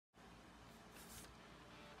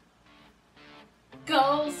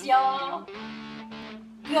Goals, y'all.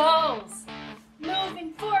 Goals.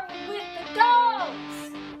 Moving forward with the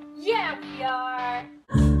goals. Yeah, we are.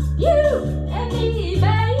 You and me,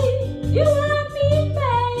 babe. You and me,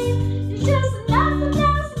 babe. It's just nothing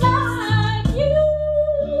else like you.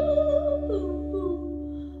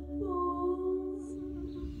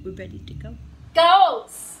 We're ready to go.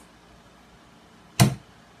 Goals.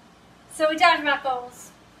 So we talked about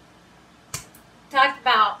goals. Talked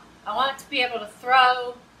about I want to be able to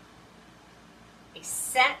throw a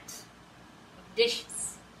set of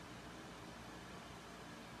dishes.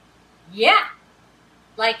 Yeah,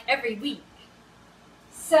 like every week.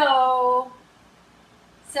 So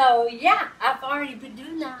yeah, I've already been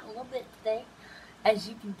doing that a little bit today, as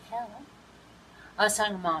you can tell. I was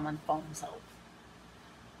talking to Mom on the phone, so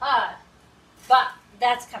but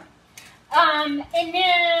that's coming. And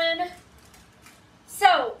then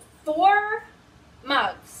so 4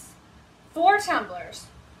 mugs, 4 tumblers,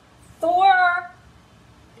 4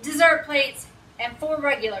 dessert plates, and 4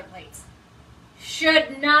 regular plates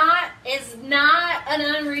is not an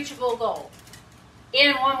unreachable goal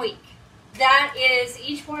in 1 week. That is,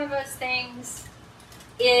 each one of those things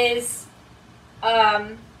is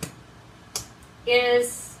 1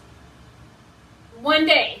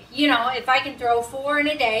 day. You know, if I can throw 4 in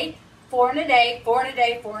a day, 4 in a day, 4 in a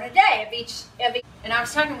day, 4 in a day of each. And I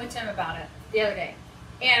was talking with Tim about it the other day.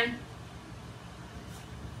 And,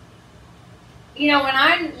 you know, when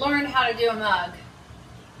I learned how to do a mug,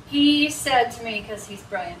 he said to me, because he's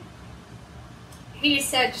brilliant, he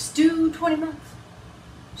said, just do 20 mugs.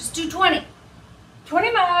 Just do 20.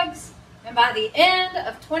 20 mugs, and by the end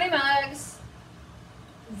of 20 mugs,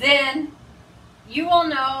 then you will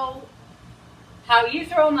know how you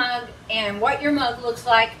throw a mug and what your mug looks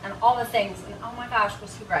like and all the things. And oh my gosh,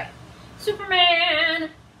 was he right.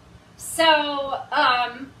 Superman! So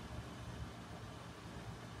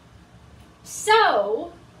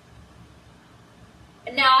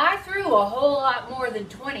now I threw a whole lot more than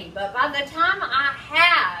 20, but by the time I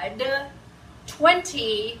had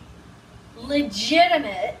 20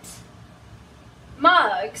 legitimate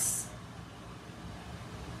mugs,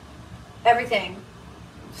 everything,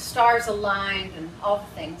 stars aligned and all the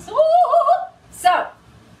things. Ooh! So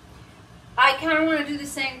I kind of want to do the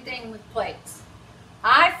same thing with plates.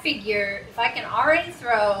 I figure if I can already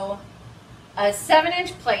throw a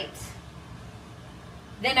 7-inch plate,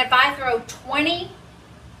 then if I throw 20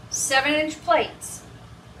 7-inch plates,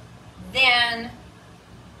 then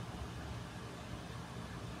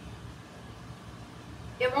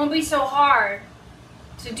it won't be so hard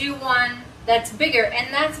to do one that's bigger.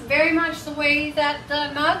 And that's very much the way that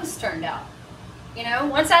the mugs turned out. You know,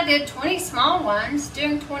 once I did 20 small ones,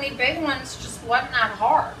 doing 20 big ones just wasn't that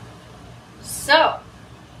hard. So,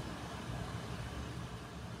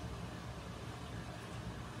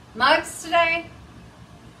 mugs today,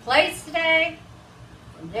 plates today.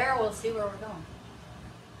 From there, we'll see where we're going.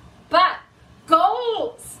 But,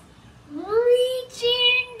 goals!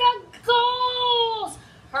 Reaching the goals!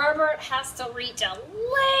 Herbert has to reach a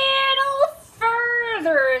little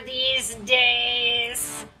further these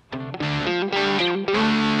days.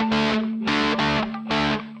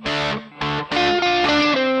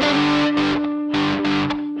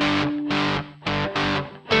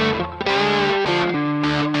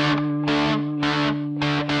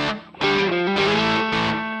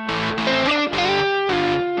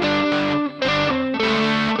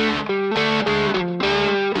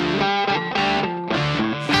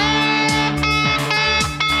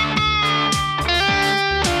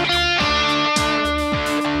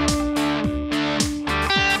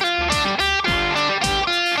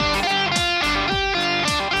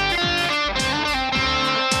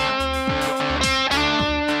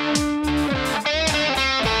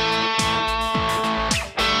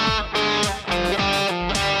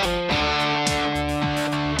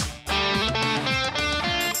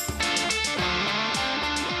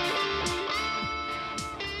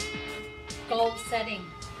 Goal setting,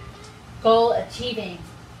 goal achieving,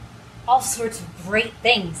 all sorts of great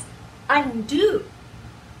things. I can do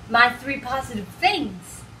my 3 positive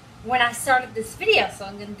things when I started this video, so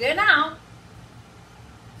I'm going to do it now.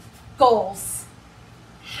 Goals.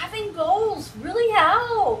 Having goals really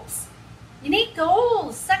helps. You need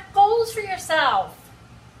goals. Set goals for yourself.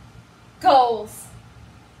 Goals.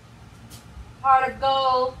 Part of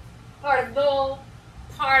goal, part of goal,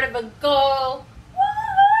 part of a goal.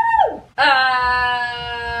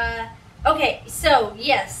 Okay, so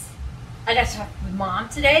yes, I got to talk with Mom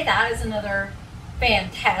today. That is another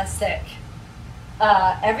fantastic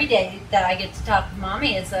every day that I get to talk with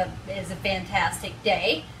Mommy is a fantastic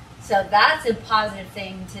day. So that's a positive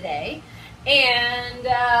thing today. And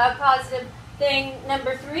positive thing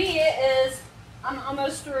number 3 is I'm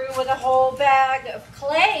almost through with a whole bag of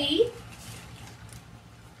clay.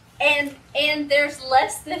 And there's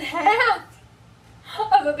less than half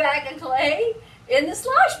of a bag of clay in the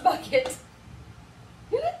slosh bucket.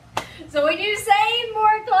 So when you save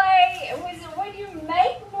more clay, when you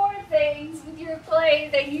make more things with your clay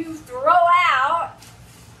than you throw out,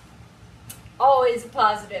 always a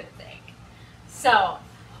positive thing. So,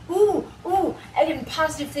 and then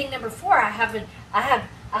positive thing number 4, I have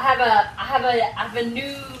a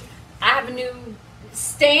new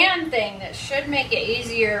stand thing that should make it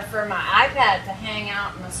easier for my iPad to hang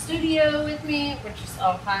out in the studio with me, which is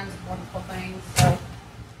all kinds of wonderful things. So,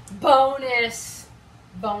 bonus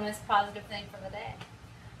positive thing for the day.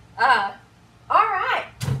 All right,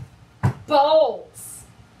 bowls.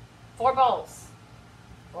 4 bowls,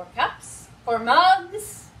 4 cups, 4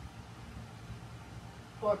 mugs,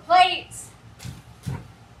 4 plates,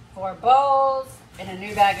 4 bowls, and a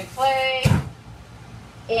new bag of clay,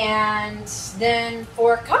 and then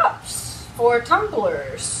 4 cups, 4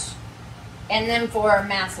 tumblers, and then 4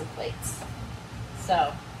 massive plates.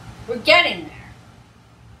 So, we're getting there.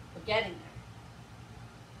 We're getting there.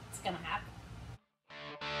 It's gonna happen.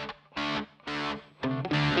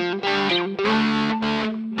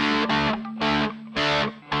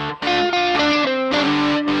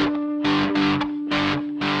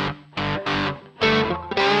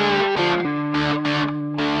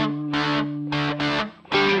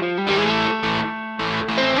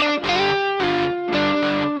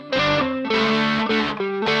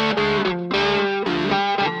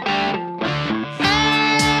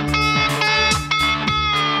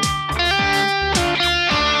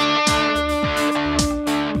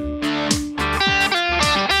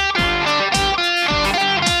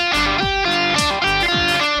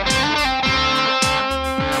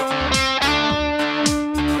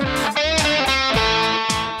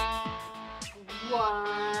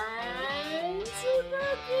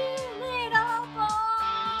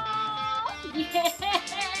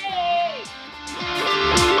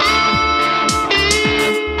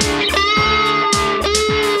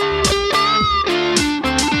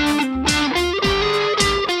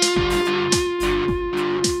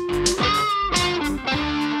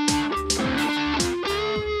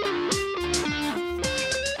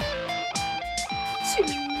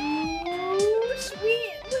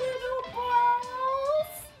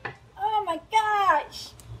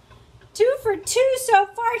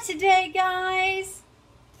 Today, guys.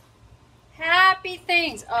 Happy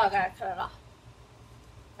things. Oh, I gotta cut it off.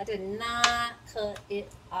 I did not cut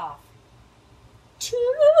it off. 2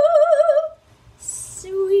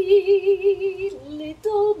 sweet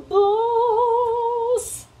little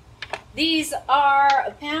bowls. These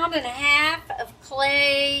are 1.5 pounds of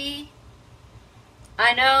clay.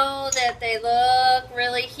 I know that they look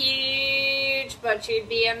really huge, but you'd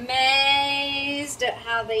be amazed at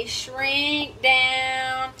how they shrink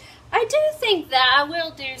down. I do think that I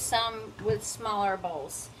will do some with smaller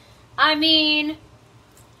bowls. I mean,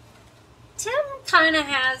 Tim kind of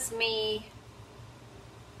has me...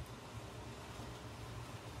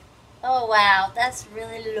 Oh, wow, that's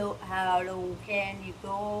really low. How low can you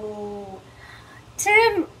go?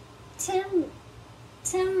 Tim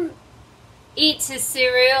eats his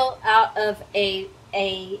cereal out of a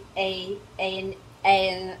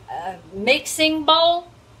mixing bowl.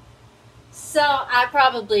 So I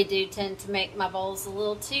probably do tend to make my bowls a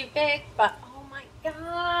little too big, but oh my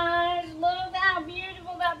gosh, look how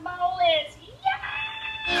beautiful that bowl is.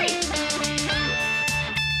 Yay!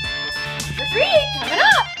 The 3 coming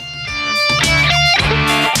up.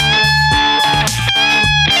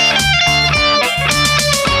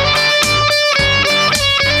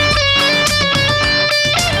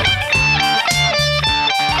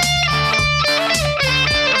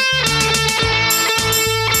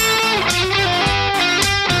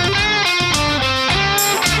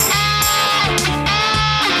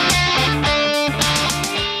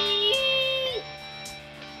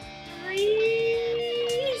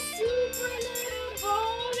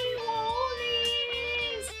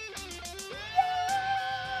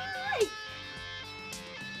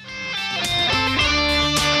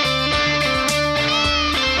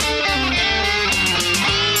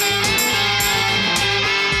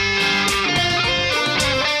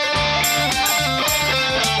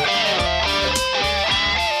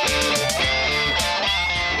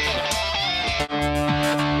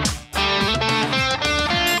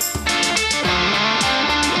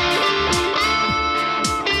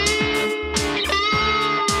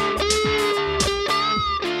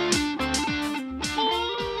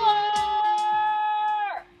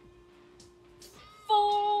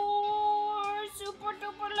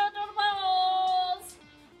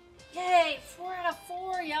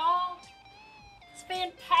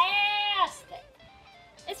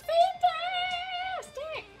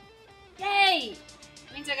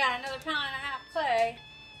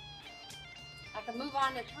 could move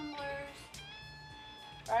on to tumblers,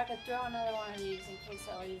 or I could throw another one of these in case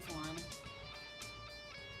I lose one.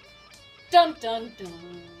 Dun dun dun.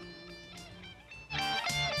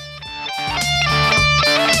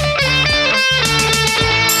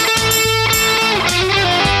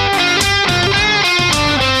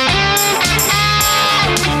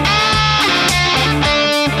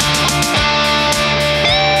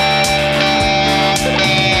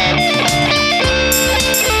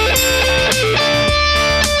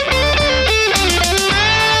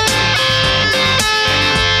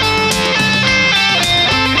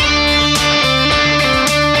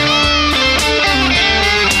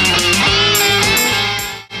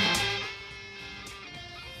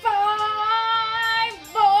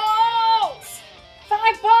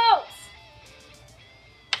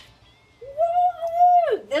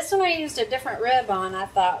 This one I used a different rib on. I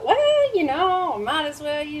thought, well, you know, I might as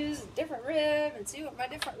well use a different rib and see what my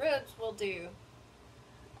different ribs will do.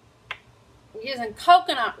 I'm using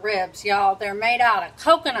coconut ribs, y'all. They're made out of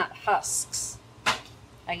coconut husks,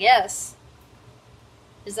 I guess.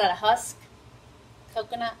 Is that a husk?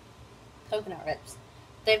 Coconut? Coconut ribs.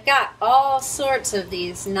 They've got all sorts of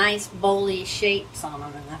these nice bowly shapes on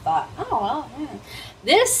them, and I thought, oh, well,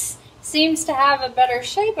 this seems to have a better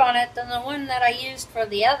shape on it than the one that I used for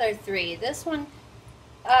the other three. This one,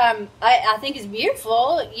 I think is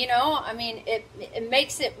beautiful, you know. I mean, it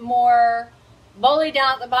makes it more bowly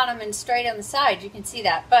down at the bottom and straight on the side. You can see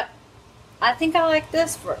that. But I think I like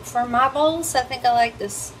this for my bowls. I think I like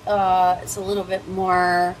this. It's a little bit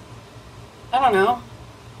more, I don't know,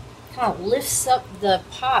 kind of lifts up the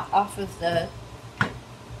pot off of the,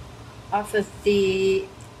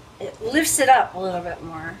 it lifts it up a little bit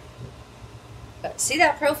more. But see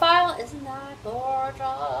that profile? Isn't that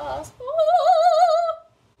gorgeous? Ooh!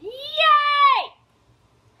 Yay!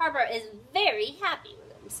 Harper is very happy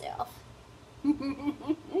with himself.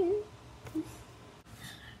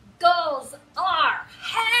 Goals are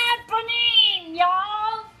happening,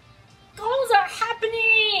 y'all! Goals are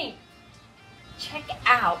happening! Check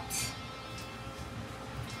out.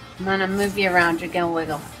 I'm gonna move you around. You're gonna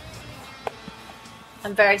wiggle.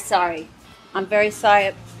 I'm very sorry. I'm very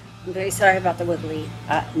sorry. I'm very sorry about the wiggly.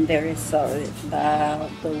 I'm very sorry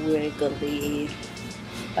about the wiggly.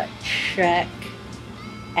 But check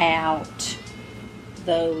out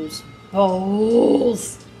those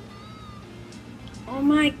bowls. Oh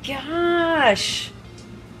my gosh.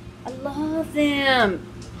 I love them.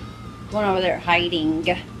 One over there hiding.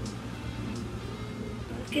 Look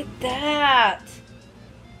at that.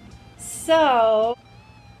 So,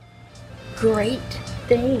 great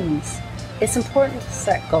things. It's important to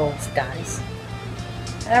set goals, guys.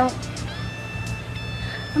 I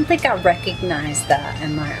don't think I recognize that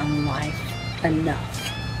in my own life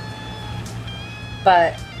enough.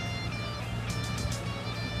 But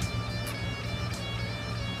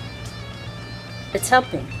it's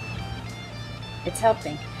helping. It's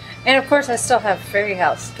helping. And of course I still have fairy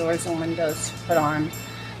house doors and windows to put on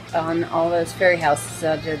all those fairy houses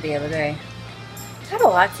I did the other day. Got a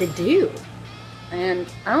lot to do. And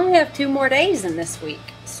I only have 2 more days in this week,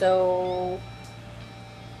 so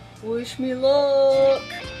wish me luck.